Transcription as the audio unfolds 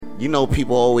You know,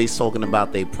 people always talking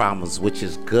about their problems, which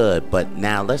is good, but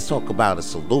now let's talk about a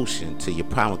solution to your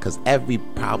problem, because every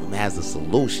problem has a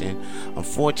solution.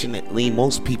 Unfortunately,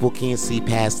 most people can't see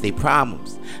past their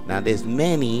problems. Now, there's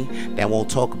many that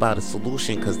won't talk about a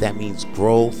solution because that means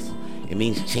growth. It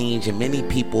means change, and many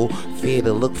people fear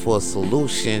to look for a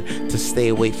solution to stay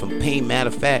away from pain. Matter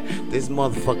of fact, there's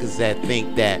motherfuckers that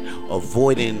think that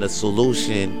avoiding the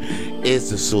solution is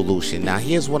the solution. Now,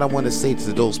 here's what I want to say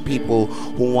to those people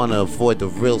who want to avoid the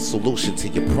real solution to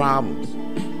your problems.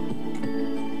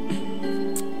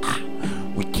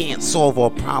 We can't solve our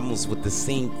problems with the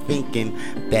same thinking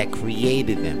that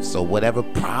created them. So whatever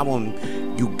problem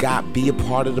you got, be a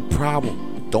part of the problem.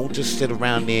 Don't just sit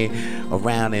around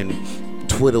and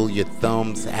twiddle your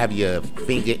thumbs, have your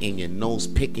finger in your nose,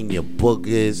 picking your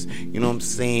boogers, you know what I'm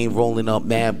saying, rolling up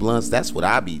mad blunts. That's what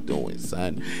I be doing,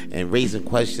 son. And raising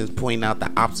questions, pointing out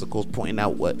the obstacles, pointing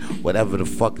out whatever the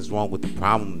fuck is wrong with the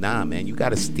problem. Nah, man, you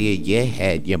gotta steer your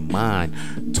head, your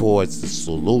mind towards the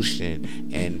solution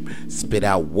and spit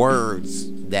out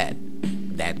words that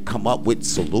come up with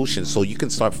solutions so you can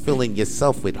start filling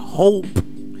yourself with hope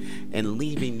and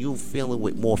leaving you feeling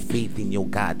with more faith in your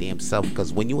goddamn self.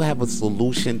 Because when you have a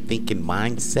solution thinking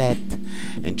mindset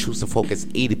and choose to focus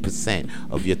 80%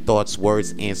 of your thoughts,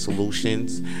 words, and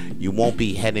solutions, you won't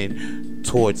be heading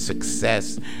towards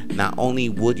success. Not only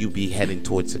would you be heading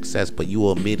towards success, but you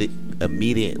will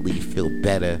immediately feel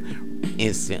better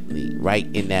instantly, right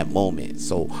in that moment.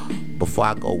 So before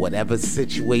I go, whatever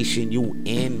situation you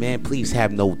in, man, please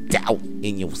have no doubt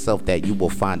in yourself that you will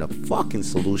find a fucking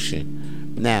solution.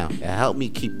 Now, to help me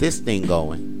keep this thing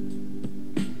going,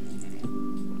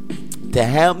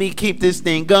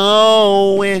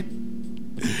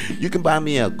 you can buy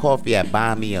me a coffee at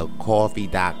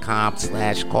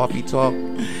buymeacoffee.com/coffee talk,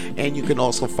 and you can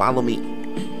also follow me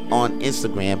on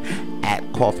Instagram at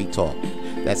Coffee Talk.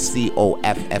 That's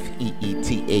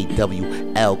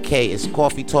COFFEETAWLK. It's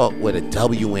Coffee Talk with a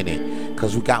W in it,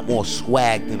 because we got more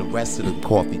swag than the rest of the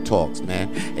Coffee Talks,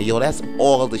 man. And yo, that's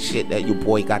all the shit that your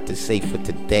boy got to say for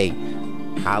today.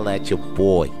 Holla at your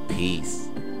boy. Peace.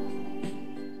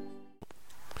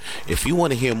 If you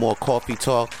want to hear more Coffee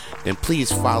Talk, then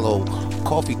please follow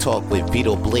Coffee Talk with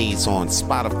Vito Blaze on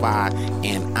Spotify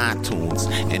and iTunes.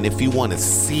 And if you want to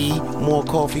see more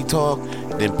Coffee Talk,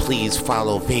 then please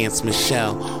follow Vance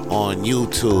Michelle on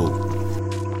YouTube.